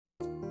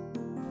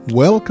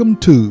Welcome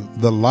to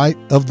The Light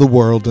of the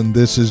World, and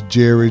this is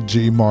Jerry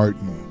G.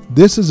 Martin.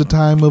 This is a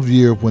time of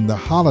year when the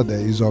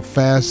holidays are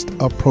fast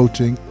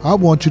approaching. I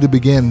want you to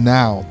begin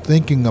now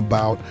thinking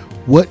about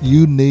what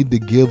you need to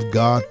give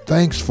God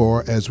thanks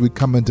for as we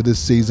come into this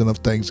season of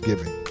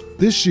Thanksgiving.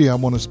 This year, I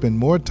want to spend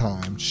more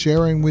time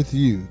sharing with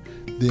you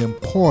the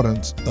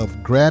importance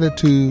of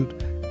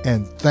gratitude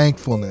and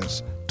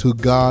thankfulness to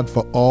God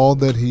for all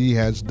that He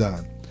has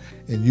done.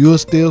 And you are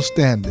still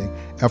standing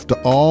after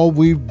all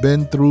we've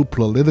been through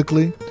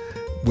politically,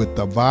 with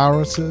the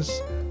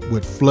viruses,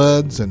 with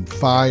floods and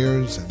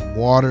fires and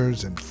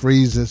waters and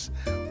freezes.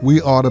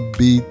 We ought to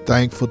be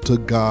thankful to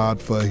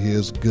God for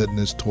His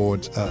goodness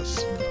towards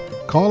us.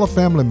 Call a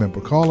family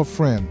member, call a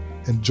friend,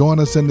 and join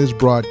us in this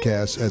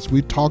broadcast as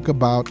we talk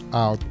about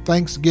our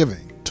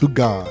thanksgiving to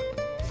God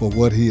for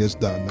what He has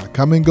done. Now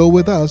come and go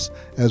with us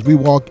as we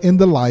walk in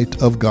the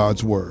light of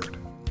God's Word.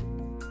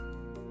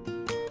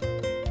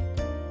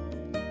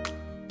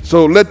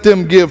 So let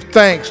them give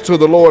thanks to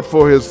the Lord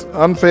for His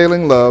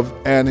unfailing love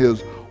and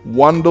His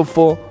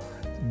wonderful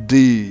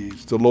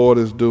deeds. The Lord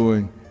is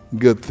doing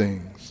good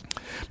things.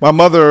 My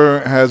mother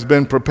has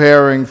been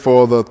preparing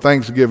for the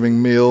Thanksgiving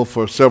meal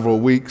for several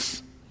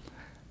weeks,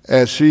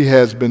 as she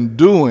has been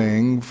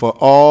doing for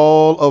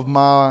all of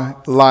my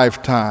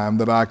lifetime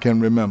that I can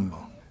remember.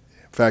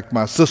 In fact,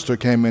 my sister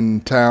came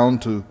in town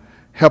to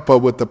help her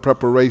with the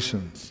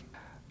preparations.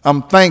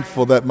 I'm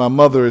thankful that my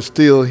mother is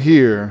still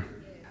here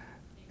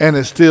and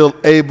is still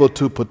able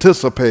to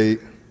participate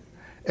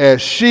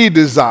as she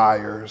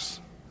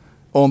desires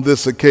on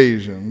this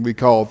occasion we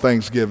call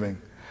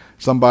Thanksgiving.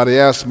 Somebody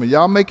asked me,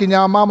 y'all making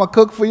y'all mama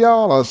cook for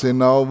y'all? I said,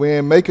 no, we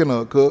ain't making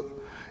her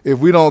cook. If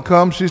we don't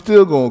come, she's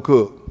still going to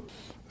cook.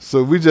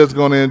 So we just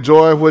going to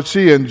enjoy what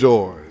she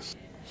enjoys.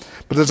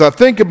 But as I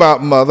think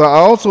about Mother, I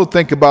also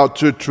think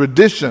about your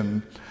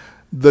tradition,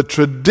 the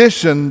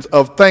traditions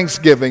of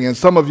Thanksgiving. And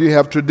some of you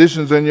have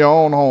traditions in your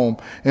own home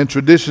and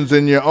traditions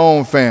in your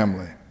own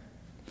family.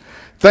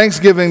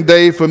 Thanksgiving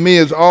Day for me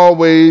has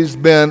always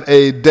been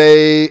a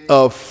day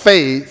of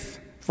faith,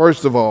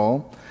 first of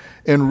all,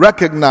 in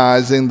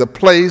recognizing the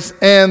place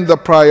and the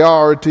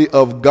priority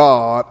of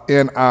God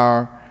in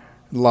our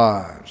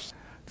lives.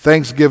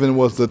 Thanksgiving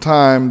was the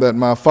time that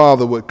my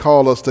father would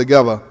call us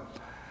together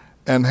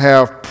and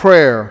have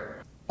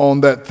prayer on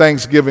that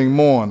Thanksgiving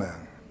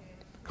morning.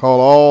 Call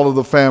all of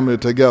the family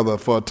together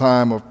for a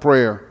time of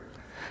prayer.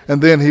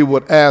 And then he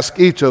would ask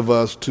each of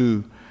us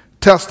to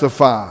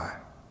testify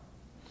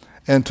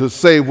and to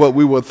say what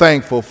we were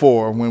thankful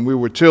for when we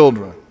were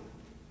children.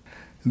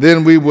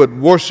 Then we would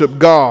worship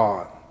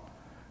God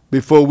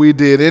before we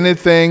did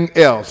anything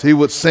else. He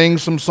would sing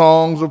some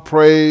songs of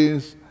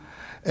praise,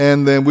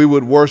 and then we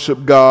would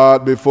worship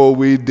God before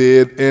we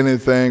did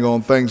anything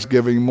on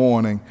Thanksgiving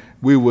morning.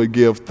 We would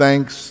give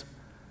thanks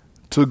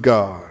to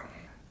God.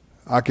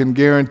 I can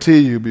guarantee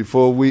you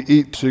before we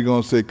eat, she's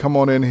going to say, come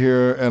on in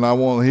here, and I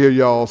want to hear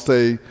y'all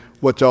say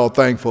what y'all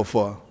thankful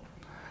for.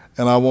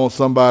 And I want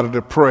somebody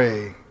to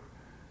pray.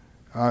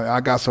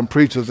 I got some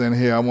preachers in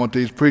here. I want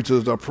these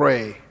preachers to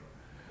pray.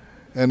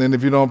 And then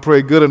if you don't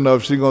pray good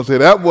enough, she's going to say,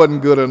 that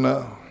wasn't good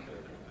enough.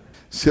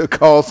 She'll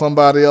call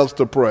somebody else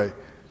to pray.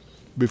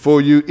 Before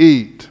you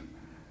eat,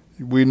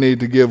 we need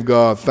to give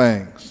God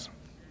thanks.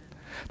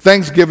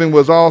 Thanksgiving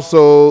was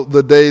also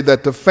the day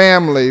that the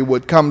family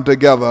would come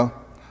together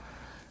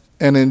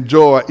and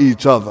enjoy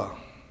each other.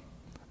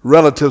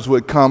 Relatives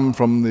would come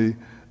from the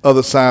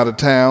other side of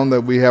town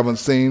that we haven't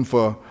seen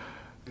for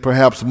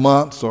perhaps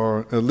months,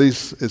 or at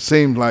least it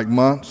seemed like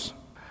months.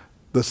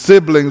 The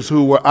siblings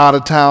who were out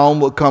of town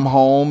would come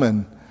home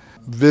and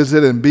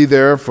visit and be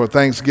there for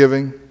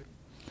Thanksgiving.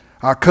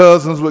 Our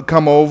cousins would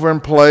come over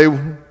and play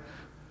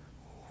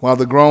while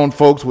the grown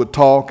folks would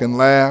talk and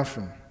laugh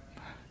and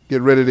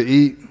get ready to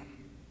eat.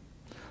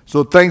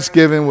 So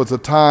Thanksgiving was a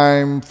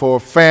time for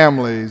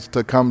families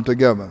to come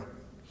together.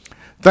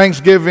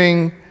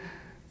 Thanksgiving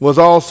was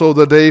also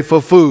the day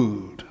for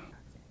food.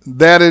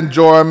 That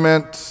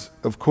enjoyment,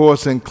 of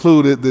course,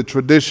 included the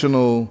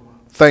traditional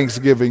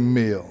Thanksgiving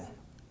meal.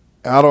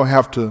 I don't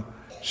have to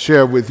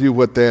share with you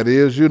what that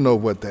is. You know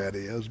what that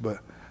is, but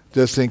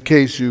just in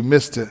case you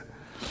missed it,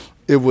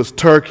 it was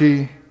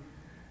turkey,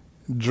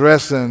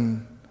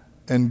 dressing,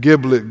 and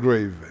giblet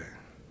gravy.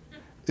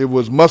 It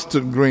was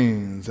mustard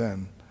greens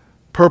and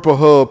purple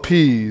hull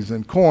peas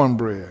and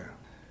cornbread.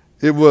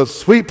 It was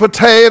sweet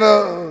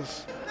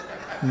potatoes,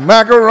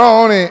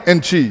 macaroni,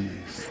 and cheese.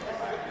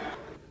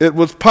 It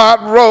was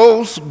pot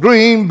roast,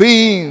 green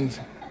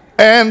beans,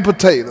 and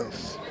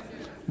potatoes.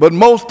 But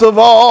most of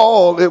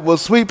all, it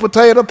was sweet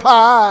potato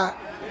pie,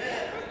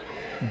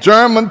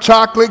 German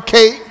chocolate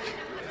cake,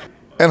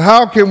 and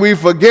how can we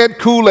forget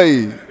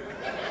Kool-Aid?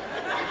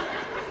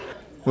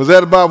 Was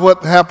that about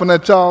what happened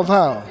at y'all's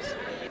house?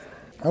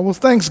 That was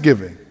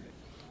Thanksgiving.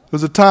 It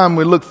was a time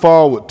we look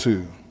forward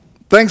to.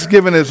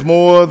 Thanksgiving is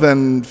more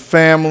than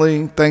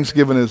family.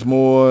 Thanksgiving is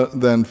more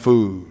than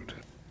food.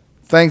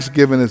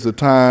 Thanksgiving is a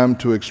time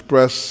to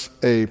express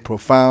a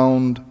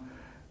profound,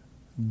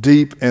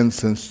 deep, and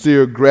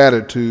sincere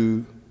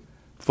gratitude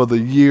for the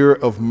year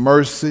of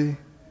mercy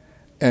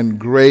and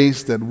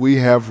grace that we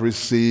have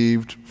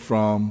received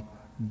from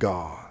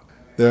God.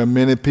 There are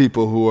many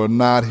people who are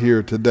not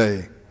here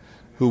today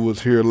who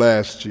was here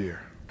last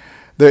year.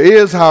 There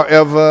is,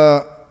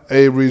 however,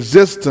 a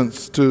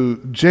resistance to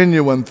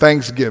genuine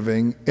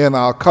thanksgiving in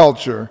our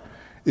culture,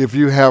 if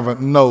you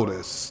haven't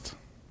noticed.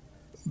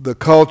 The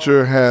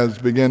culture has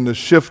begun to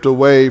shift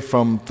away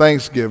from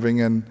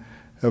Thanksgiving and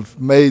have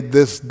made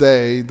this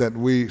day that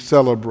we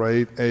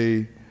celebrate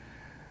a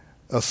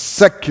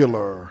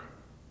secular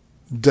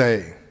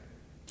day.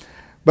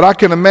 But I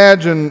can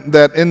imagine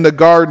that in the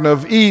Garden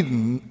of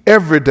Eden,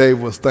 every day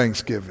was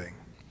Thanksgiving.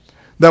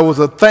 There was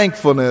a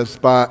thankfulness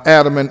by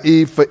Adam and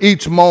Eve for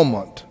each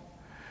moment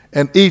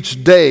and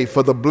each day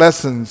for the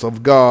blessings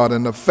of God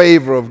and the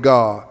favor of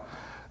God,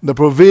 the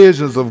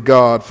provisions of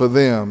God for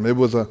them.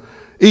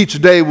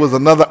 Each day was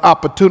another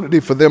opportunity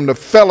for them to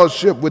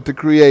fellowship with the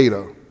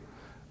Creator,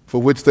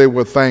 for which they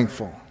were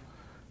thankful.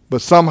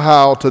 But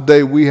somehow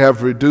today we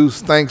have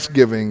reduced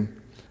Thanksgiving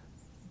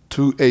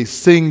to a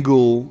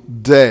single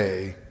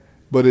day,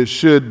 but it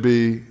should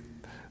be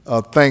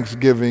a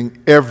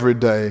Thanksgiving every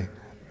day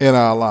in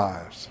our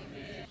lives.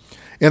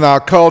 In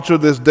our culture,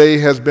 this day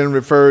has been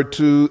referred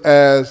to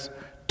as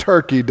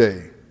Turkey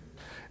Day,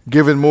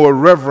 giving more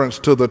reverence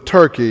to the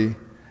turkey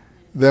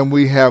than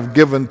we have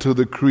given to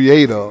the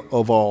Creator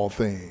of all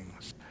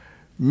things.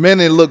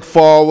 Many look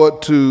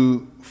forward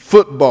to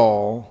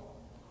football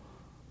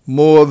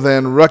more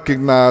than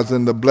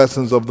recognizing the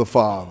blessings of the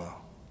Father.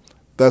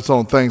 That's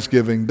on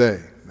Thanksgiving Day.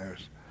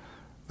 There's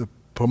the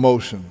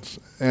promotions.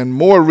 And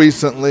more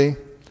recently,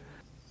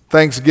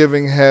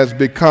 Thanksgiving has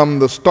become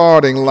the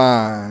starting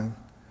line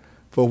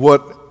for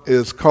what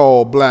is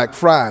called Black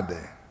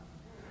Friday.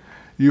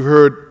 You've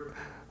heard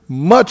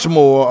much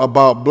more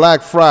about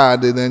Black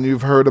Friday than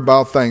you've heard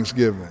about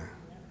Thanksgiving.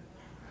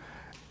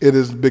 It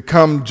has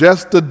become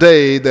just a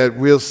day that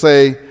we'll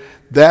say,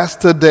 that's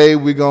the day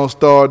we're going to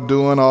start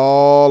doing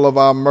all of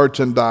our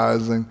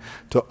merchandising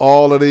to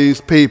all of these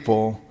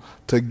people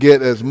to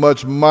get as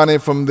much money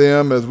from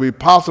them as we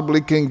possibly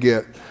can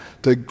get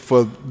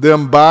for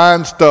them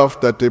buying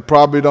stuff that they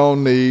probably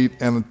don't need,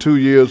 and 2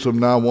 years from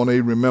now won't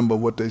even remember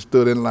what they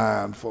stood in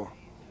line for.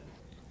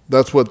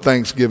 That's what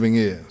Thanksgiving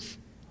is.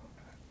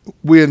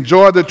 We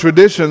enjoy the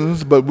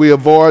traditions, but we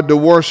avoid the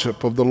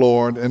worship of the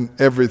Lord in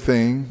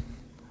everything.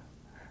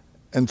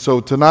 And so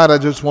tonight I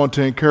just want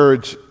to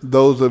encourage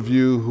those of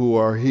you who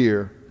are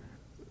here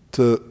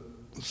to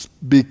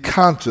be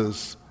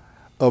conscious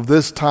of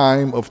this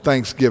time of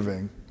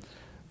Thanksgiving,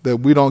 that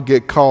we don't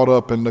get caught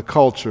up in the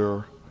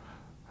culture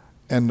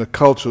and the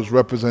culture's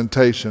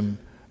representation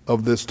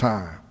of this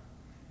time.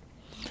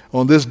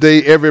 On this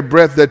day, every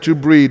breath that you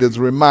breathe is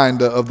a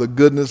reminder of the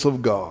goodness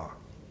of God.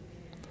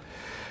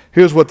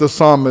 Here's what the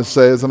psalmist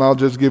says, and I'll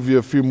just give you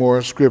a few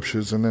more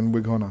scriptures, and then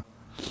we're going to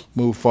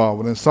move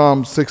forward. In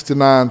Psalm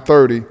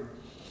 69:30,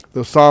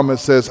 the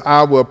psalmist says,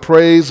 I will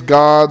praise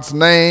God's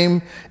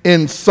name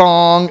in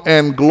song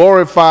and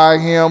glorify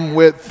him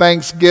with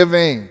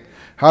thanksgiving.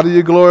 How do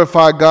you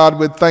glorify God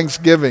with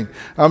thanksgiving?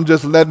 I'm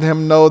just letting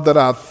him know that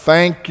I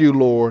thank you,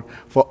 Lord,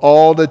 for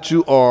all that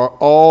you are,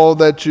 all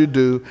that you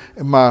do,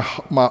 and my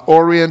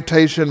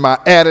orientation, my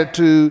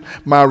attitude,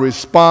 my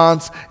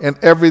response, and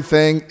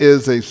everything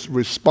is a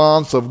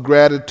response of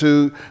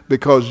gratitude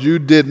because you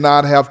did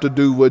not have to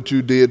do what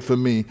you did for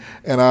me,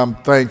 and I'm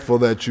thankful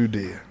that you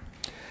did.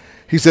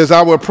 He says,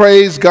 I will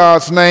praise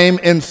God's name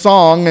in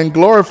song and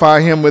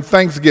glorify him with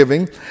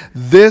thanksgiving.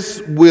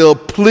 This will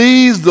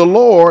please the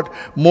Lord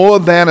more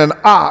than an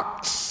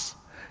ox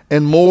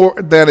and more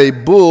than a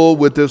bull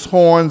with his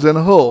horns and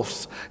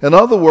hoofs. In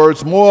other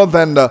words, more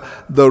than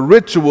the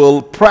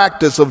ritual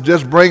practice of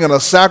just bringing a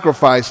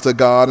sacrifice to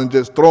God and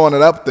just throwing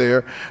it up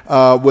there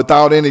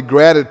without any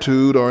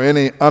gratitude or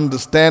any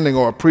understanding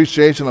or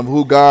appreciation of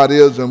who God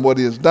is and what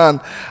he has done.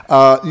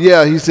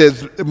 He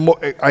says,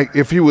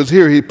 if he was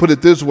here, he'd put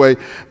it this way,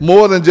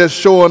 more than just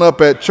showing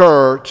up at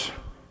church,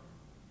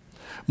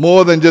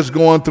 more than just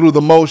going through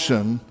the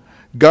motion,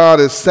 God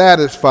is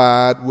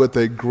satisfied with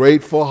a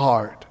grateful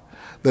heart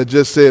that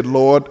just said,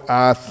 Lord,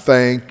 I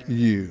thank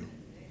you.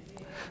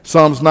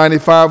 Psalms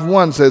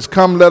 95:1 says,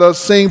 come, let us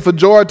sing for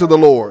joy to the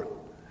Lord.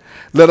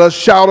 Let us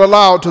shout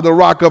aloud to the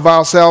rock of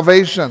our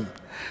salvation.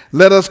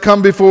 Let us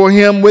come before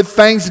him with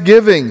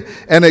thanksgiving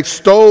and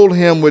extol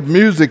him with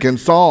music and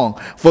song.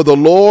 For the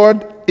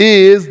Lord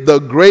is the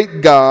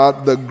great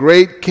God, the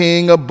great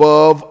King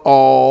above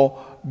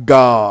all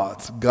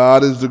gods.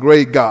 God is the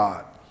great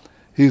God.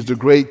 He's the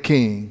great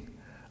King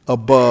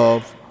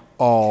above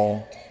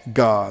all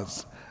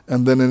gods.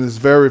 And then in his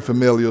very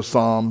familiar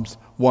Psalms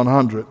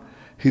 100,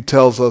 he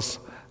tells us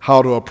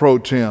how to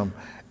approach him.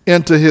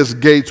 Enter his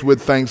gates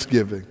with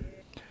thanksgiving.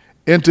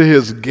 Enter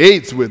his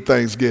gates with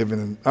thanksgiving.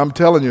 And I'm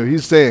telling you,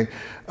 he's saying,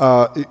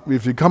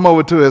 if you come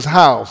over to his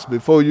house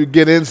before you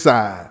get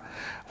inside,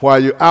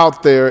 while you're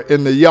out there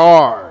in the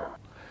yard,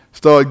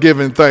 start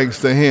giving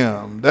thanks to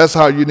him. That's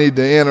how you need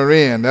to enter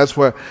in. That's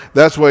where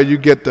you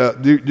get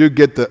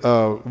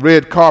the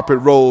red carpet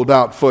rolled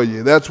out for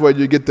you. That's where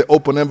you get the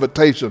open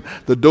invitation.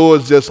 The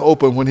doors just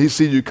open when he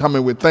sees you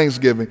coming with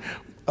thanksgiving.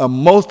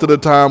 Most of the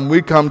time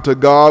we come to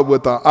God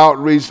with an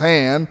outreached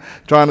hand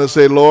trying to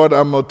say, Lord,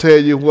 I'm going to tell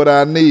you what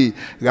I need.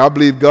 I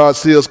believe God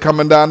sees us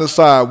coming down the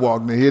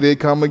sidewalk, and here they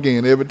come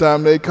again. Every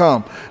time they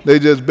come, they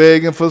just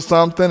begging for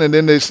something, and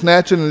then they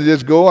snatch it and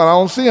just go, and I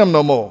don't see them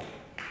no more.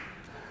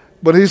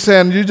 But he's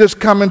saying you just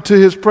come into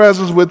his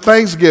presence with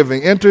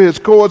thanksgiving, enter his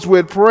courts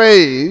with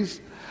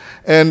praise,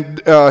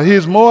 and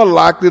he's more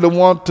likely to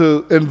want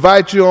to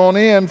invite you on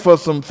in for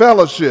some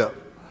fellowship.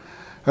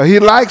 He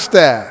likes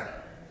that.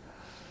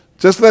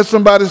 Just let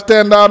somebody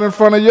stand out in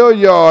front of your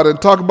yard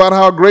and talk about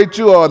how great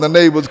you are, and the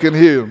neighbors can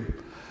hear him.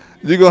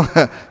 You're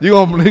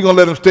gonna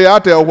let them stay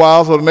out there a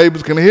while so the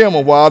neighbors can hear him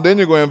a while, then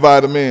you're going to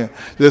invite them in.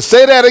 Just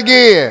say that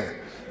again.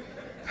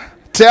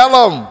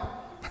 Tell them.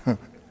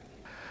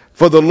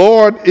 For the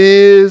Lord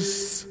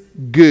is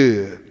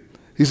good.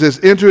 He says,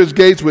 enter his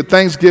gates with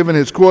thanksgiving,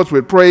 his courts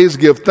with praise.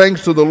 Give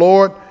thanks to the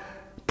Lord.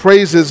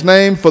 Praise his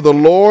name, for the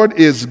Lord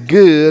is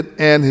good,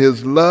 and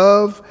his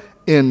love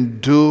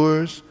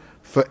endures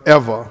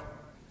forever.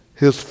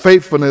 His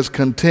faithfulness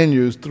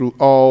continues through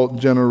all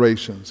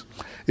generations.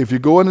 If you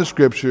go into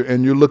Scripture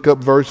and you look up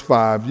verse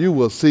 5, you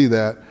will see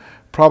that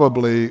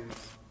probably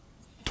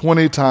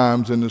 20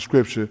 times in the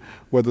Scripture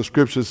where the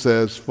Scripture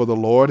says, for the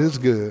Lord is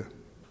good,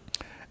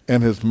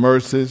 and his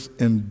mercies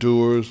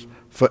endures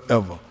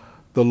forever.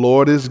 The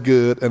Lord is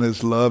good, and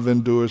his love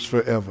endures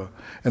forever.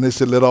 And they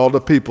said, let all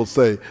the people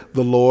say,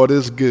 the Lord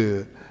is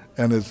good,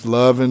 and his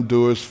love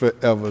endures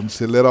forever. And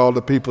say, let all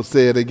the people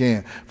say it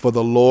again. For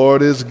the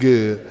Lord is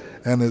good,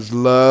 and his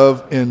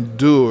love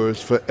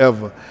endures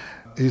forever.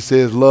 He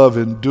says love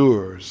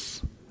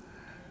endures.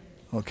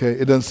 Okay,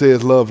 it doesn't say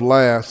his love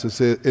lasts. It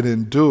says it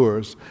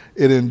endures.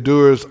 It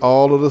endures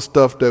all of the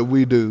stuff that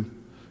we do.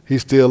 He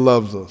still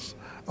loves us.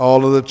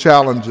 All of the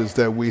challenges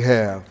that we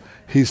have,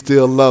 he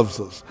still loves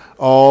us.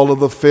 All of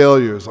the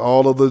failures,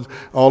 all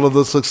of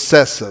the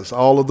successes,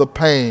 all of the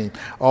pain,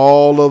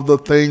 all of the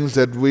things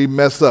that we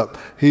mess up.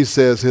 He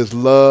says his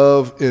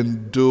love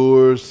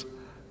endures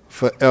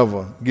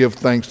forever. Give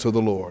thanks to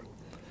the Lord.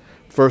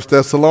 1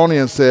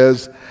 Thessalonians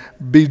says,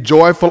 be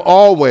joyful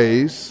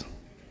always,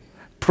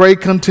 pray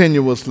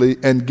continuously,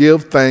 and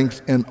give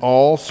thanks in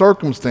all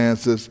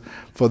circumstances,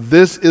 for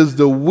this is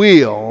the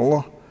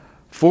will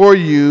for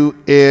you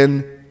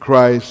in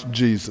Christ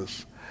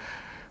Jesus.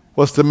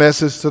 What's the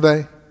message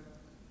today?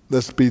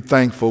 Let's be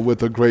thankful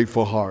with a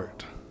grateful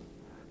heart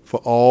for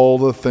all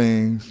the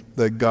things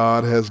that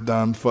God has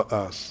done for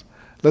us.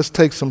 Let's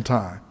take some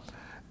time.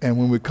 And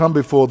when we come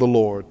before the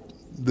Lord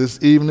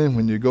this evening,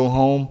 when you go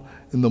home,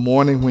 in the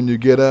morning when you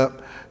get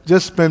up,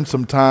 just spend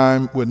some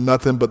time with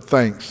nothing but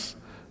thanks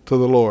to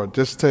the Lord.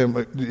 Just tell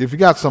him, if you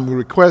got some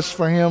requests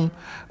for him,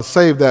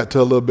 save that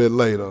till a little bit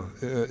later.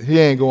 He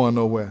ain't going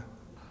nowhere.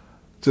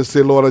 Just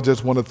say, Lord, I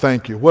just want to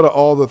thank you. What are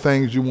all the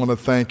things you want to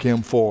thank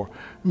him for?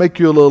 Make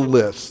you a little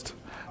list.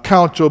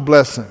 Count your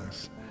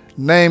blessings.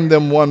 Name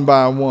them one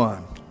by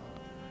one.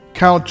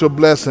 Count your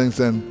blessings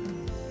and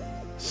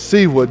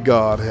see what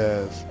God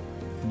has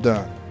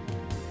done.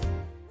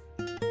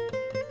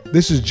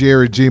 This is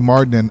Jerry G.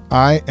 Martin, and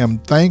I am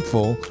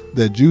thankful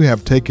that you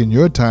have taken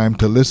your time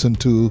to listen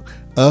to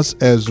us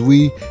as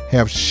we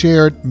have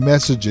shared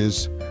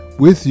messages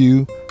with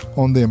you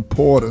on the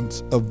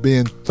importance of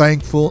being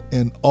thankful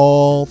in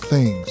all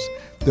things.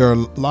 There are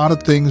a lot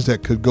of things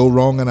that could go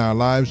wrong in our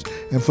lives,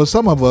 and for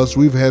some of us,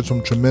 we've had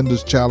some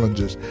tremendous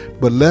challenges.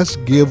 But let's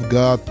give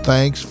God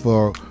thanks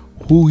for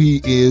who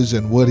he is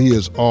and what he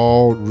has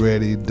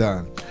already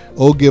done.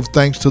 Oh, give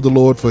thanks to the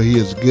Lord, for he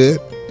is good,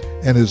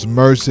 and his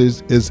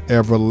mercies is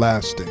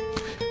everlasting.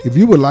 If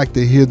you would like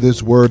to hear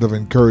this word of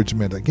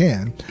encouragement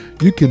again,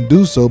 you can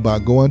do so by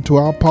going to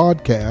our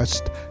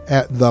podcast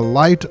at The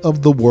Light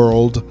of the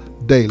World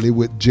Daily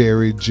with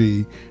Jerry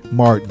G.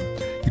 Martin.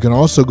 You can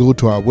also go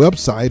to our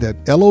website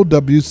at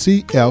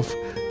lowcf.org.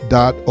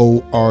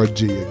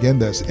 Again,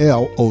 that's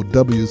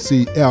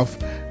lowcf.org.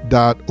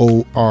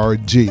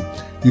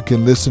 You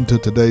can listen to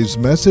today's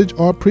message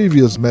or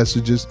previous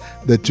messages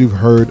that you've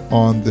heard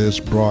on this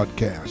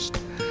broadcast.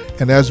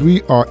 And as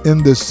we are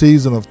in this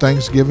season of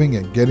Thanksgiving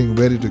and getting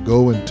ready to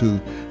go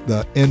into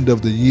the end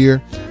of the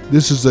year,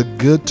 this is a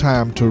good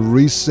time to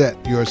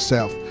reset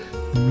yourself.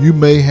 You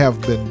may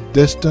have been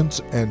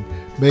distant and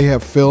may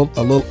have felt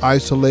a little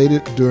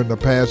isolated during the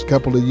past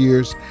couple of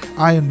years.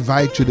 I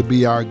invite you to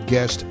be our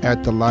guest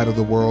at the Light of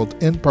the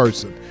World in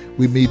person.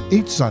 We meet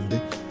each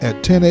Sunday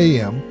at 10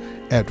 a.m.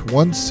 at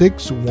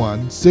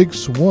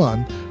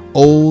 16161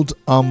 Old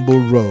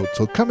Humble Road.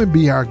 So come and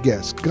be our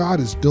guest.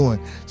 God is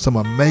doing some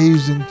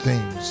amazing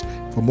things.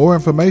 For more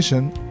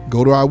information,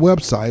 go to our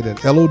website at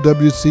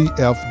lowcf.org.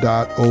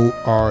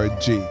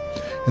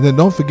 And then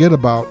don't forget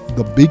about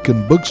the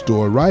Beacon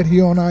Bookstore right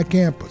here on our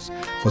campus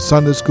for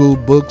Sunday school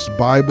books,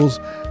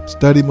 Bibles,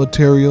 study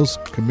materials,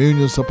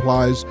 communion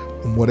supplies,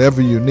 and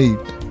whatever you need.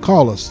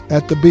 Call us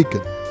at the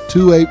Beacon,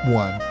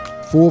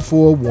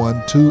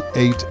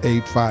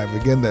 281-441-2885.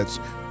 Again, that's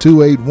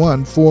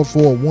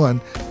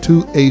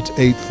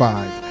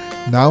 281-441-2885.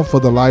 Now for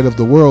the light of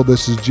the world,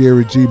 this is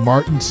Jerry G.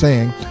 Martin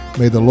saying,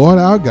 may the Lord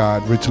our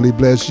God richly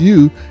bless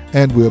you,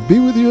 and we'll be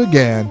with you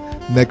again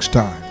next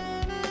time.